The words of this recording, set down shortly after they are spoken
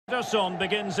Ederson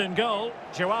begins in goal.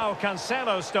 Joao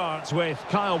Cancelo starts with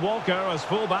Kyle Walker as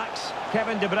fullbacks.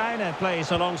 Kevin De Bruyne plays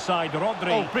alongside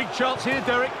Rodri. Oh, big chance here,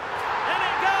 Derek. In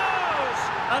it goes!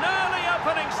 An early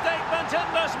opening statement in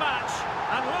this match.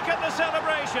 And look at the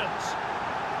celebrations.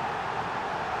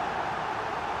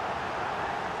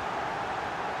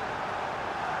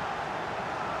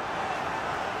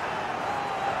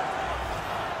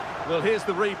 Well, here's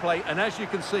the replay, and as you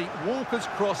can see, Walker's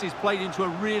cross is played into a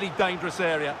really dangerous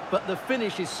area, but the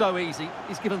finish is so easy.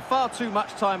 He's given far too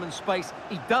much time and space.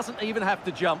 He doesn't even have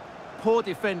to jump. Poor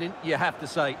defending, you have to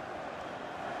say.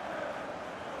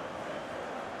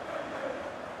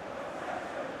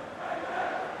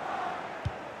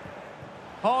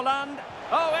 Haaland.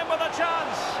 Oh, in with a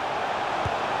chance.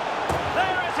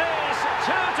 There it is.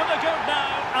 2 to the good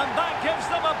now, and that gives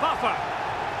them a buffer.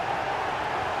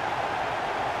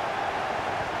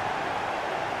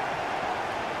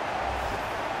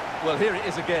 Well, here it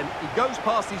is again. He goes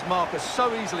past his marker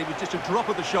so easily with just a drop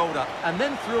of the shoulder, and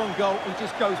then through on goal, he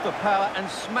just goes for power and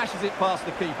smashes it past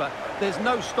the keeper. There's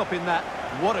no stopping that.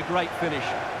 What a great finish.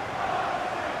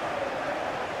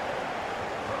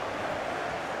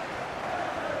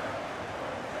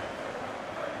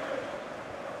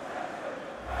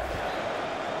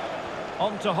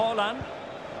 On to Haaland.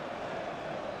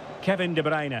 Kevin De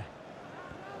Bruyne.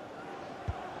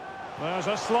 There's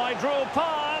a slide rule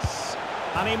pass.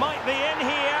 And he might be in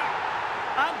here.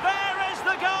 And there is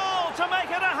the goal to make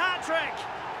it a hat-trick.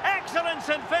 Excellence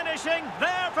in finishing,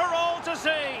 there for all to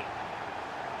see.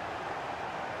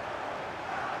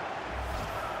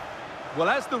 Well,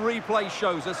 as the replay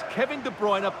shows us, Kevin De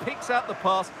Bruyne picks out the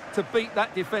pass to beat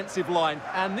that defensive line.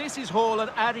 And this is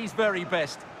Haaland at his very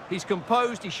best. He's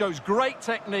composed, he shows great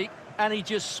technique, and he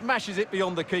just smashes it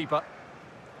beyond the keeper.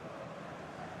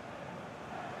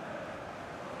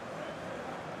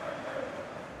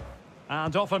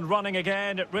 And off and running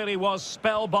again. It really was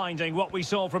spellbinding what we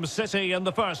saw from City in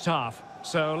the first half.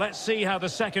 So let's see how the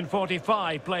second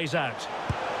 45 plays out.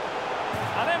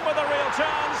 And in with a real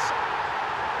chance.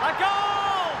 A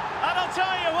goal! And I'll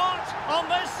tell you what, on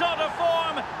this sort of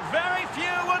form, very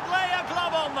few would lay a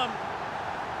glove on them.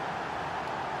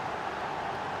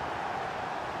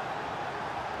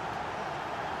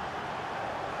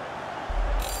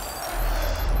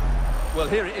 Well,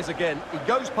 here it is again. He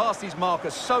goes past his marker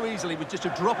so easily with just a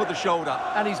drop of the shoulder,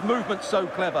 and his movement's so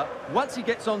clever. Once he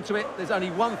gets onto it, there's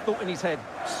only one thought in his head.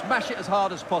 Smash it as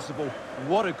hard as possible.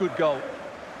 What a good goal.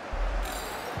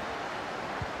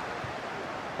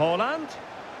 Haaland.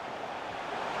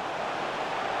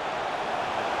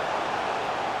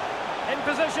 In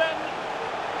position.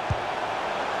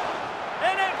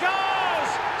 In it goes!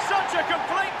 Such a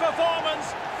complete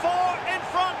performance. 4 in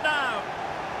front now.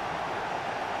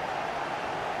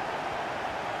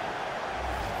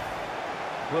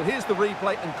 Well, here's the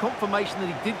replay and confirmation that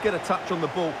he did get a touch on the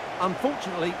ball.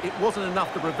 Unfortunately, it wasn't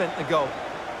enough to prevent the goal.